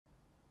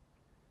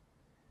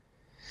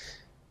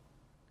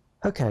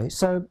Okay,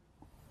 so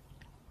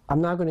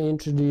I'm now going to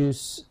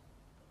introduce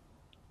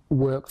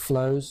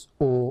workflows,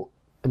 or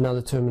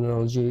another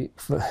terminology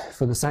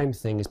for the same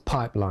thing is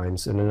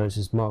pipelines. And I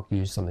noticed Mark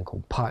used something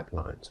called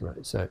pipelines,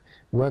 right? So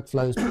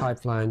workflows,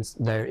 pipelines,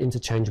 they're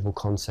interchangeable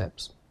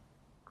concepts.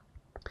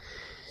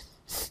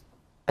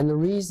 And the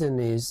reason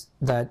is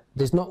that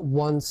there's not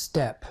one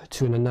step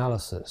to an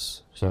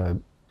analysis.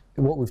 So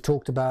what we've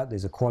talked about,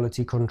 there's a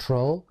quality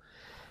control,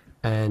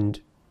 and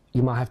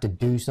you might have to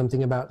do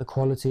something about the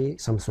quality,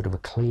 some sort of a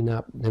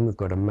cleanup, then we've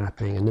got a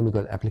mapping, and then we've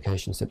got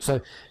application steps.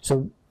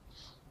 So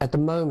at the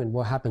moment,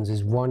 what happens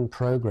is one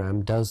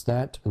program does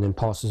that and then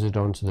passes it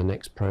on to the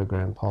next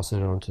program, passes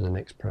it on to the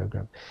next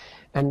program.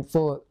 And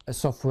for a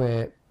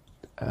software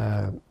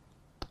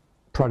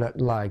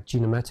product like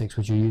Genomics,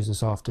 which you use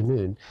this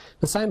afternoon,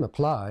 the same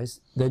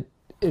applies, that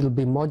it'll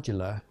be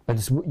modular,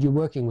 but you're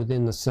working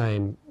within the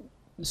same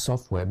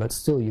software, but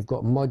still you've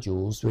got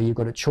modules where you've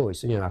got a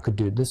choice. You know, I could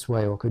do it this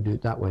way or I could do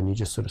it that way, and you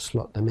just sort of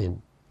slot them in.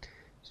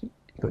 So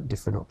you've got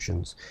different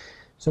options.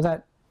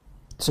 So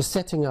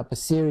setting up a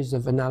series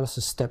of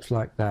analysis steps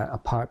like that, a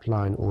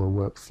pipeline or a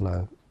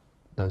workflow,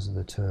 those are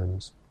the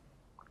terms.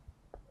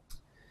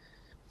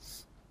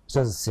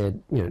 So as I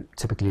said, you know,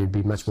 typically it'd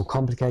be much more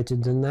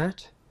complicated than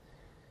that.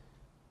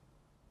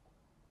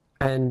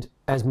 And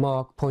as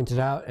Mark pointed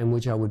out, and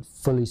which I would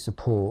fully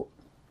support,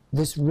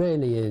 this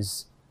really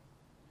is,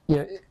 you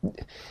know,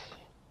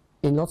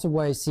 in lots of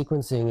ways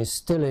sequencing is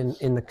still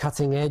in the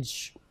cutting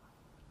edge,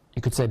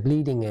 you could say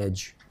bleeding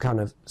edge kind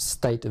of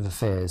state of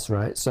affairs,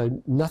 right?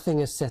 So nothing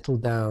is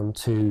settled down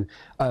to,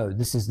 oh,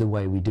 this is the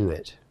way we do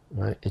it,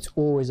 right? It's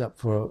always up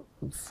for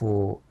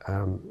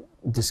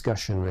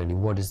discussion, really.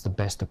 What is the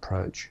best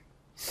approach?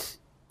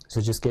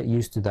 So just get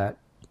used to that.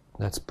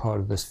 That's part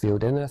of this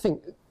field. And I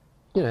think,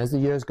 you know, as the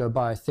years go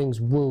by, things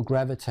will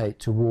gravitate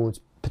towards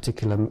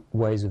particular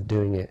ways of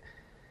doing it,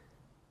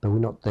 but we're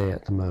not there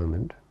at the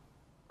moment.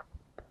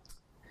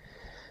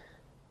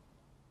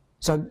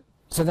 So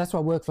that's why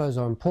workflows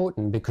are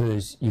important,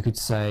 because you could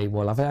say,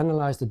 well, I've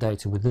analyzed the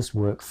data with this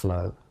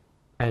workflow,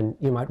 and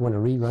you might want to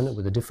rerun it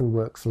with a different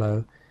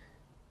workflow.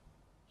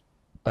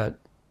 But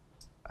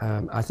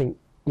I think,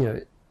 you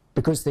know,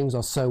 because things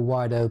are so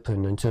wide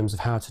open in terms of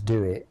how to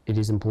do it, it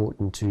is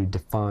important to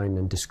define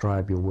and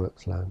describe your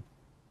workflow.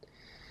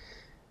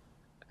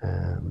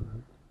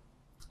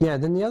 Yeah,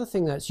 then the other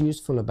thing that's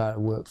useful about a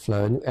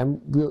workflow,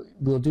 and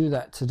we'll do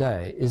that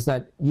today, is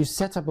that you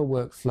set up a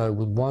workflow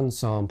with one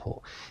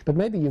sample, but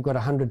maybe you've got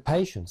 100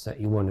 patients that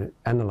you want to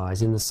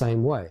analyze in the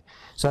same way.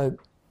 So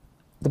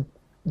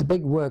the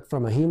big work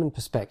from a human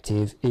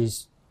perspective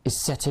is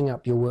setting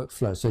up your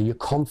workflow, so you're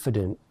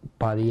confident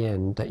by the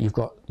end that you've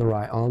got the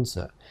right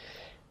answer.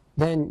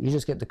 Then you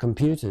just get the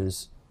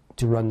computers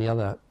to run the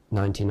other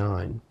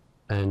 99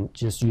 and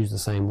just use the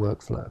same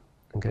workflow.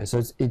 Okay,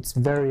 so it's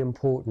very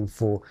important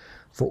for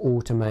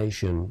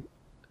automation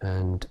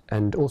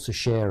and also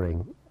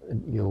sharing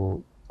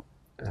your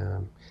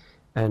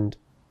and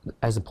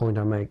as a point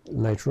I make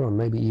later on,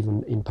 maybe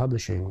even in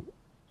publishing,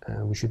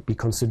 we should be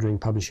considering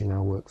publishing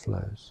our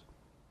workflows.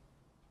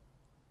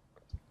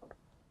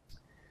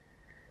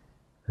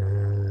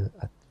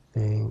 I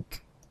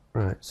think,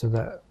 right, so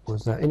that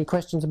was that. Any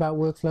questions about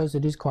workflows?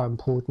 It is quite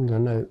important. I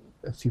know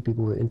a few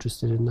people were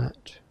interested in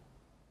that.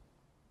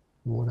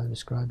 What I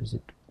describe, is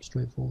it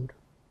straightforward?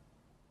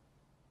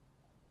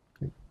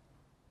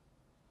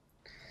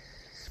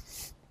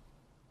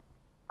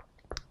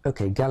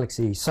 Okay,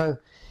 Galaxy. So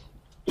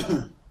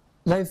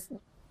they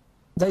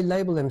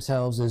label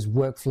themselves as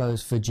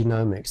workflows for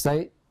genomics.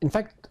 In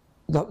fact,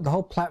 the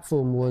whole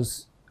platform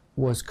was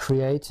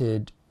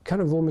created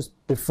kind of almost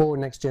before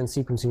next-gen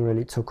sequencing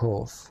really took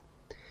off.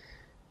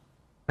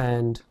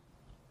 And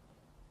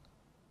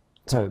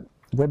so,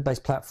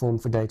 web-based platform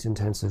for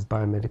data-intensive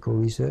biomedical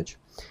research.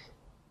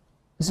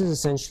 This is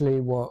essentially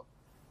what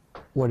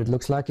it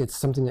looks like. It's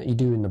something that you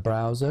do in the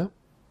browser.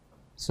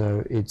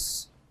 So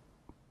it's,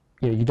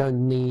 you know, you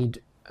don't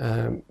need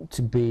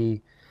to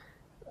be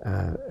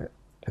a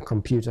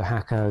computer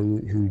hacker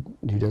who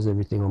does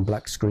everything on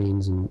black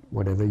screens and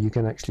whatever. You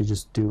can actually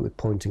just do it with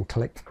point and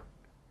click.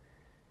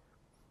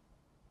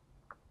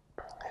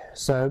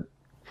 So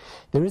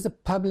there is a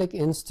public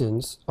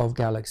instance of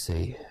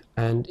Galaxy,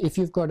 and if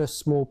you've got a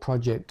small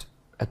project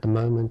at the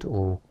moment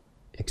or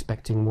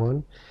expecting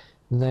one,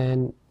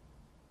 then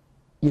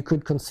you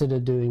could consider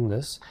doing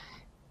this,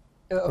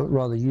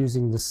 rather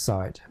using this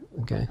site.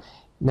 Okay.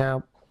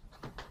 Now,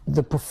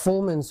 the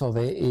performance of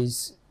it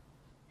is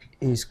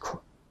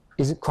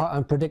quite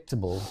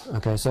unpredictable.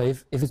 Okay, so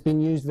if it's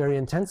been used very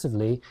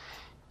intensively,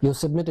 you'll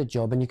submit a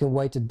job and you can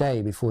wait a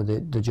day before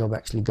the job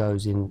actually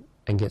goes in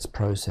and gets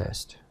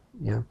processed.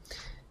 Yeah.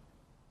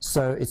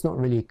 So it's not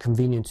really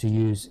convenient to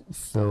use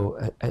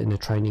in a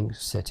training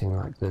setting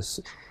like this.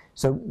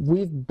 So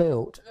we've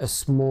built a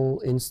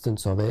small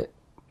instance of it,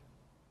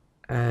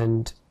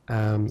 and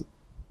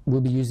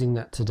we'll be using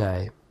that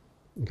today.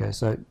 Okay,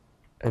 so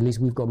at least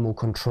we've got more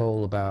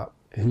control about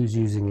who's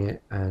using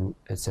it and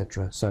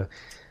etc. So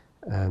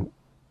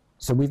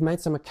we've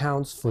made some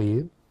accounts for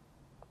you,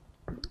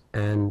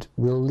 and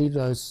we'll leave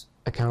those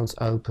accounts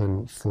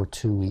open for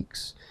 2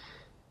 weeks.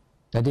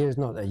 The idea is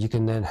not that you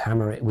can then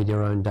hammer it with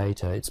your own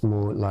data. It's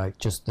more like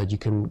just that you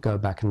can go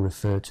back and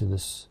refer to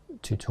this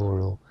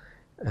tutorial,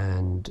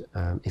 and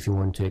if you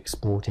want to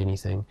export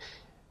anything.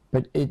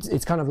 But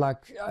it's kind of like,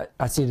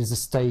 I see it as a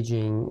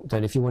staging,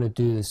 that if you want to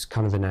do this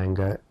kind of in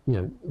anger, you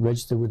know,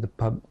 register with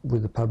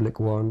the public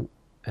one,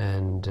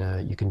 and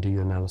you can do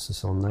your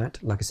analysis on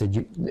that. Like I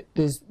said,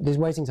 there's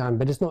waiting time,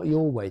 but it's not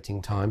your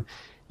waiting time.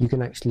 You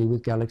can actually,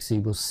 with Galaxy,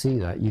 we'll see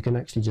that you can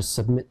actually just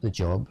submit the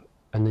job,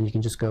 and then you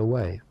can just go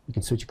away. You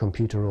can switch your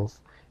computer off,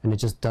 and it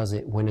just does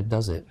it when it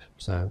does it.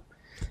 So,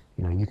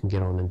 you know, you can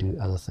get on and do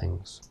other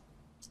things.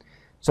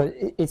 So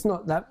it's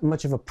not that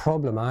much of a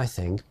problem, I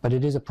think, but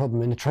it is a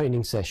problem in a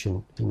training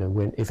session, you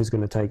know, if it's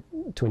going to take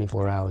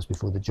 24 hours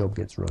before the job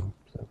gets run.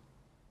 So.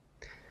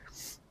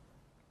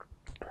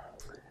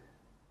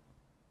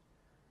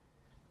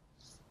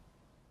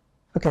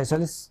 Okay, so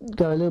let's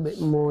go a little bit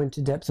more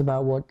into depth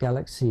about what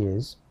Galaxy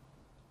is.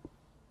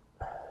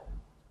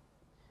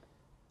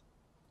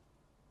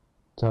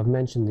 So I've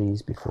mentioned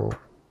these before.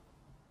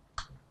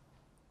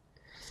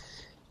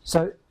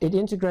 So it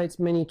integrates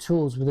many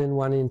tools within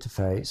one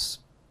interface.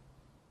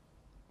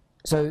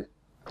 So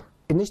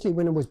initially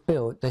when it was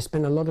built, they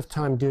spent a lot of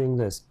time doing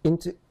this,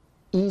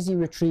 easy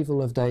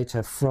retrieval of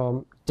data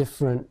from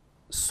different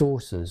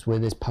sources where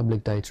there's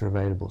public data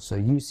available. So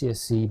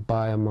UCSC,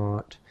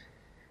 Biomart,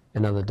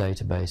 and other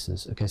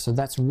databases. Okay, so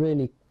that's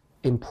really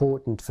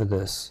important for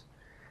this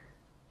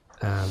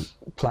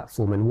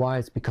platform, and why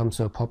it's become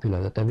so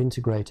popular, that they've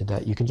integrated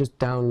that. You can just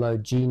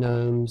download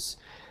genomes,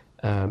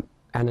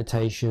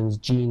 annotations,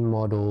 gene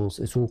models.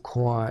 It's all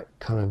quite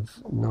kind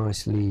of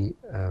nicely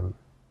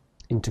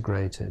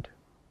integrated.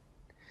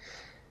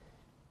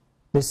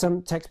 There's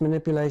some text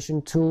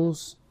manipulation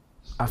tools.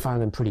 I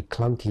find them pretty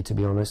clunky, to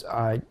be honest.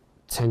 I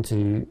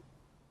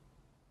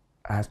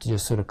have to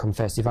just sort of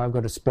confess, if I've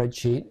got a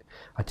spreadsheet,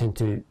 I tend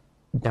to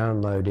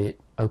download it,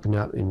 open it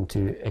up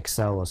into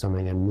Excel or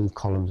something, and move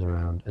columns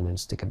around and then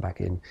stick it back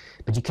in.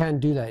 But you can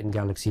do that in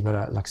Galaxy,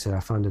 but like I said, I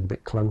find it a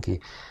bit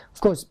clunky. Of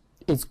course,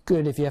 it's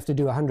good if you have to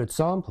do 100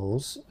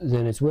 samples,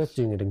 then it's worth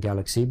doing it in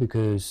Galaxy,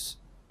 because,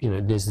 you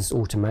know, there's this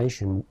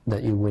automation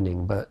that you're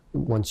winning, but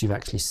once you've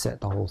actually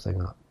set the whole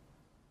thing up.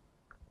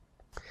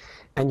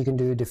 And you can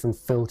do different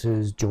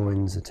filters,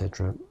 joins,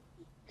 etc.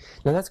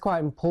 Now that's quite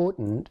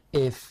important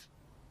if,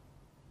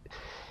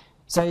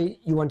 say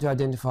you want to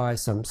identify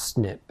some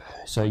SNP.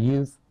 So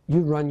you've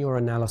run your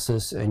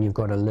analysis and you've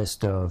got a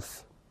list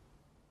of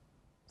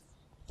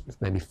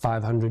maybe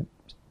 500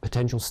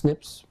 potential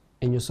SNPs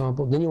in your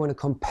sample. Then you want to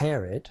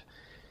compare it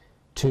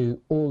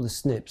to all the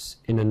SNPs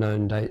in a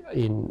known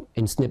in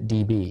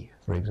SNPDB,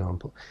 for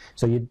example.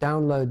 So you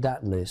download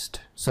that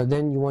list. So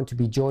then you want to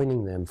be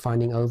joining them,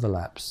 finding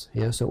overlaps.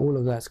 Yeah. So all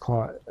of that's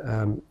quite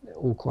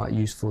all quite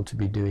useful to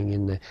be doing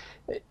in there.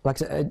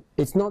 Like I said,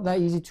 it's not that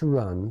easy to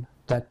run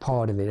that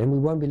part of it, and we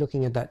won't be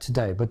looking at that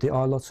today. But there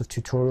are lots of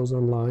tutorials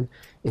online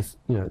if,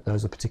 you know,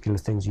 those are particular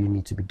things you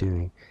need to be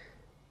doing.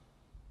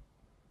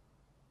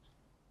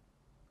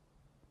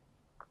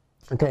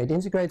 Okay, it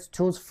integrates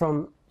tools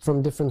from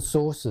different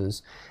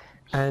sources,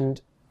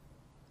 and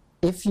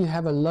if you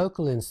have a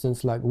local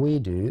instance like we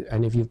do,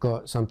 and if you've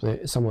got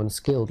someone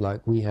skilled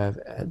like we have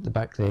at the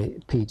back there,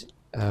 Pete,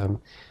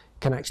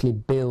 can actually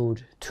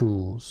build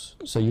tools.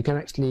 So you can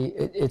actually,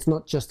 it's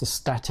not just a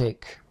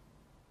static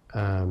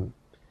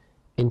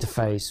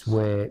interface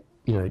where,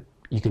 you know,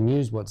 you can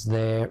use what's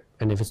there,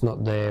 and if it's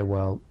not there,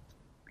 well,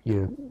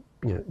 you're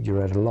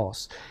at a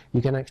loss.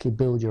 You can actually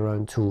build your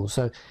own tools.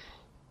 So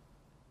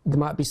there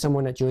might be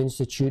someone at your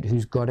institute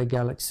who's got a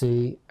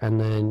Galaxy, and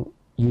then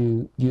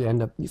you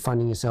end up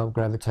finding yourself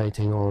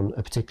gravitating on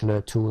a particular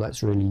tool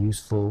that's really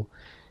useful,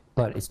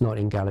 but it's not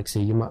in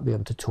Galaxy. You might be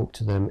able to talk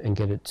to them and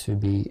get it to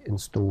be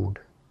installed.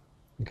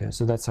 Okay,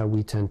 so that's how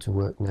we tend to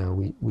work now.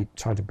 We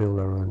try to build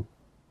our own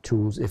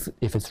tools if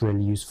it's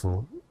really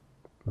useful.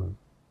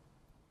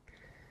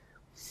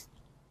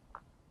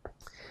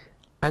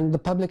 And the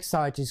public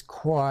site is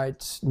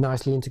quite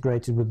nicely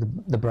integrated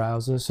with the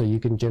browser, so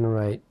you can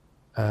generate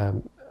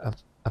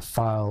a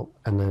file,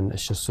 and then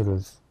it's just sort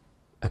of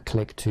a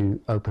click to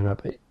open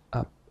it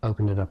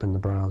up in the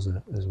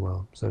browser as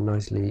well. So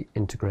nicely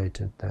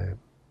integrated there.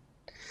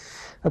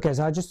 Okay,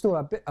 so I just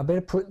thought I better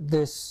put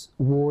this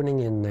warning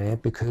in there,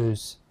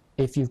 because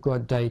if you've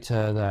got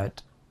data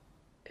that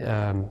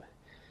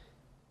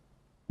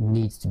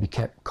needs to be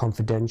kept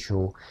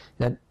confidential,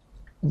 that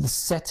the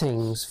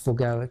settings for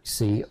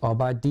Galaxy are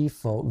by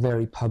default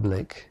very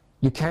public.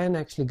 You can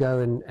actually go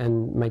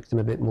and make them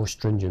a bit more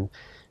stringent.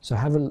 So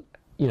have a,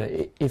 you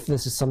know, if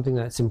this is something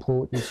that's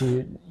important to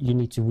you, you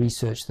need to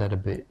research that a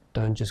bit.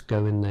 Don't just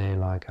go in there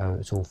like, oh,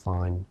 it's all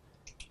fine.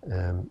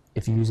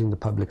 If you're using the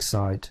public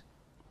site,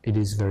 it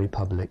is very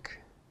public.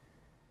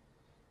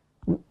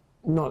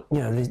 Not, you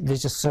know,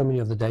 there's just so many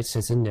of the data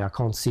sets in there, I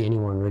can't see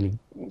anyone really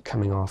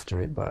coming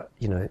after it, but,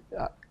 you know,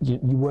 you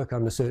work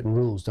under certain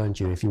rules, don't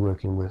you, if you're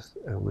working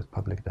with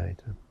public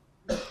data.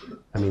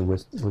 I mean,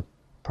 with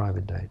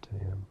private data,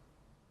 yeah.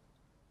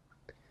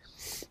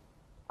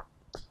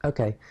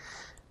 Okay,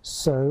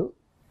 so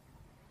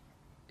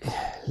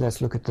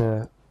let's look at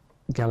the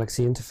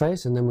Galaxy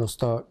interface, and then we'll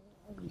start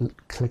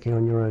clicking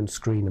on your own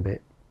screen a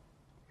bit.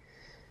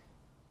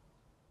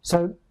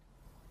 So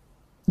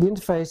the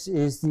interface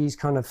is these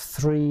kind of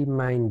three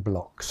main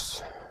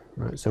blocks,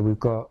 right? So we've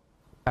got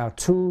our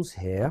tools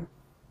here,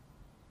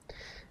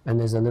 and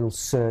there's a little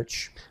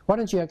search. Why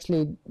don't you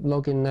actually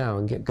log in now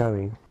and get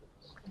going?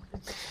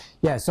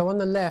 Yeah, so on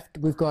the left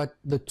we've got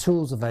the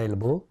tools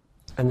available,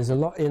 and there's a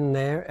lot in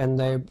there, and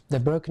they're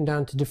broken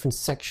down to different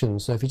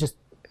sections. So if you just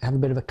have a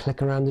bit of a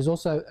click around, there's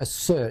also a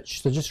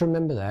search. So just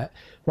remember that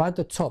right at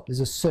the top there's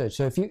a search.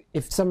 So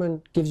if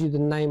someone gives you the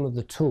name of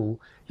the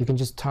tool, you can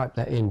just type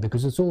that in,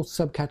 because it's all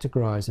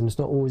subcategorized and it's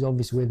not always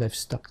obvious where they've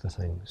stuck the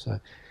thing. So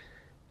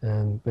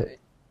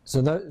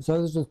those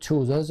are the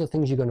tools. Those are the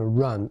things you're going to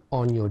run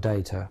on your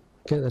data.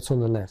 Okay, that's on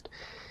the left.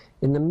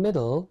 In the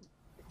middle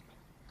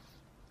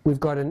we've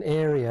got an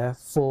area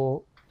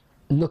for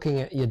looking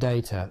at your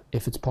data,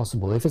 if it's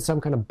possible. If it's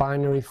some kind of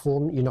binary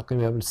form, you're not going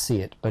to be able to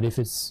see it, but if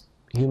it's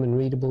human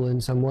readable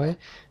in some way,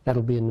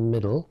 that'll be in the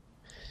middle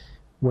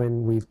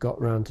when we've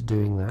got round to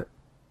doing that.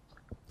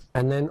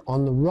 And then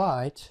on the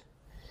right,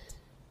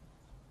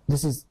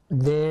 this is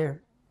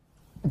their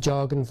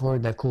jargon for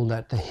it, they call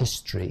that the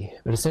history.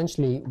 But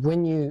essentially,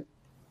 when you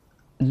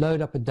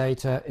load up a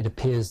data, it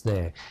appears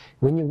there.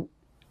 When you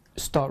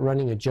start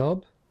running a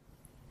job,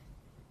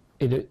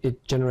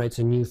 it generates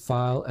a new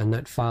file, and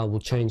that file will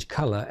change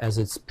color as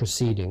it's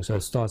proceeding. So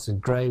it starts in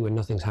gray when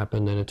nothing's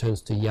happened, then it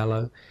turns to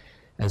yellow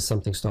as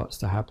something starts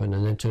to happen,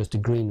 and then turns to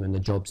green when the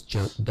job's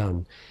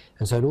done.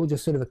 And so it all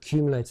just sort of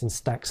accumulates and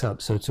stacks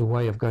up. So it's a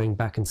way of going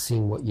back and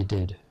seeing what you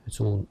did.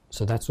 So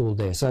that's all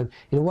there. So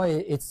in a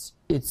way, it's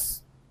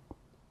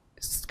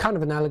kind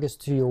of analogous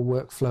to your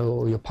workflow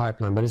or your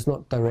pipeline, but it's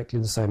not directly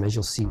the same, as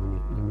you'll see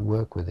when you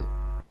work with it.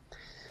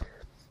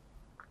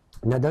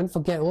 Now don't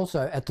forget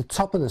also, at the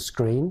top of the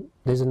screen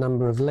there's a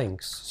number of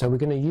links, so we're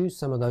going to use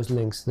some of those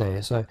links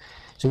there. So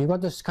you've got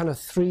this kind of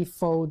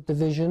threefold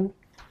division: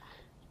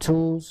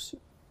 tools,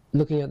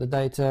 looking at the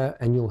data,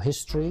 and your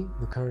history,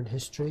 the current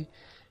history,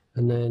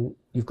 and then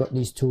you've got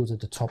these tools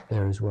at the top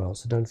there as well,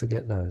 so don't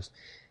forget those.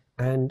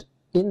 And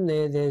in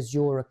there's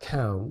your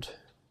account.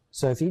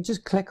 So if you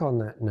just click on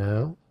that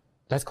now,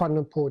 that's quite an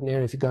important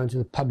area if you go into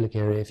the public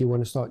area, if you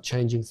want to start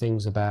changing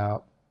things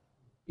about,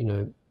 you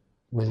know,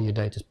 whether your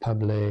data is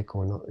public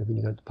or not, when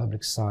you go to the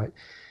public site.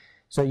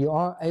 So you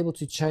are able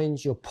to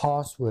change your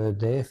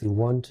password there if you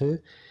want to.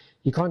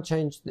 You can't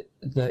change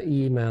the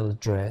email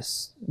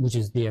address, which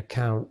is the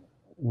account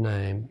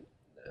name.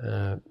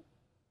 Because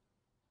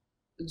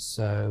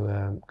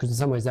in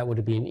some ways that would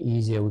have been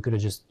easier. We could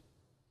have just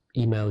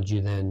emailed you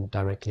then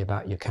directly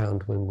about your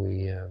account when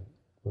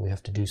we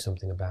have to do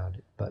something about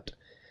it. But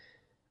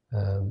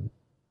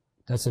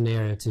that's an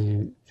area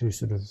to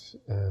sort of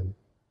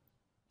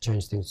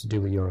change things to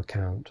do with your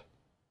account.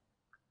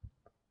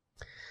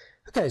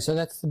 Okay, so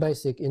that's the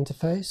basic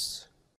interface.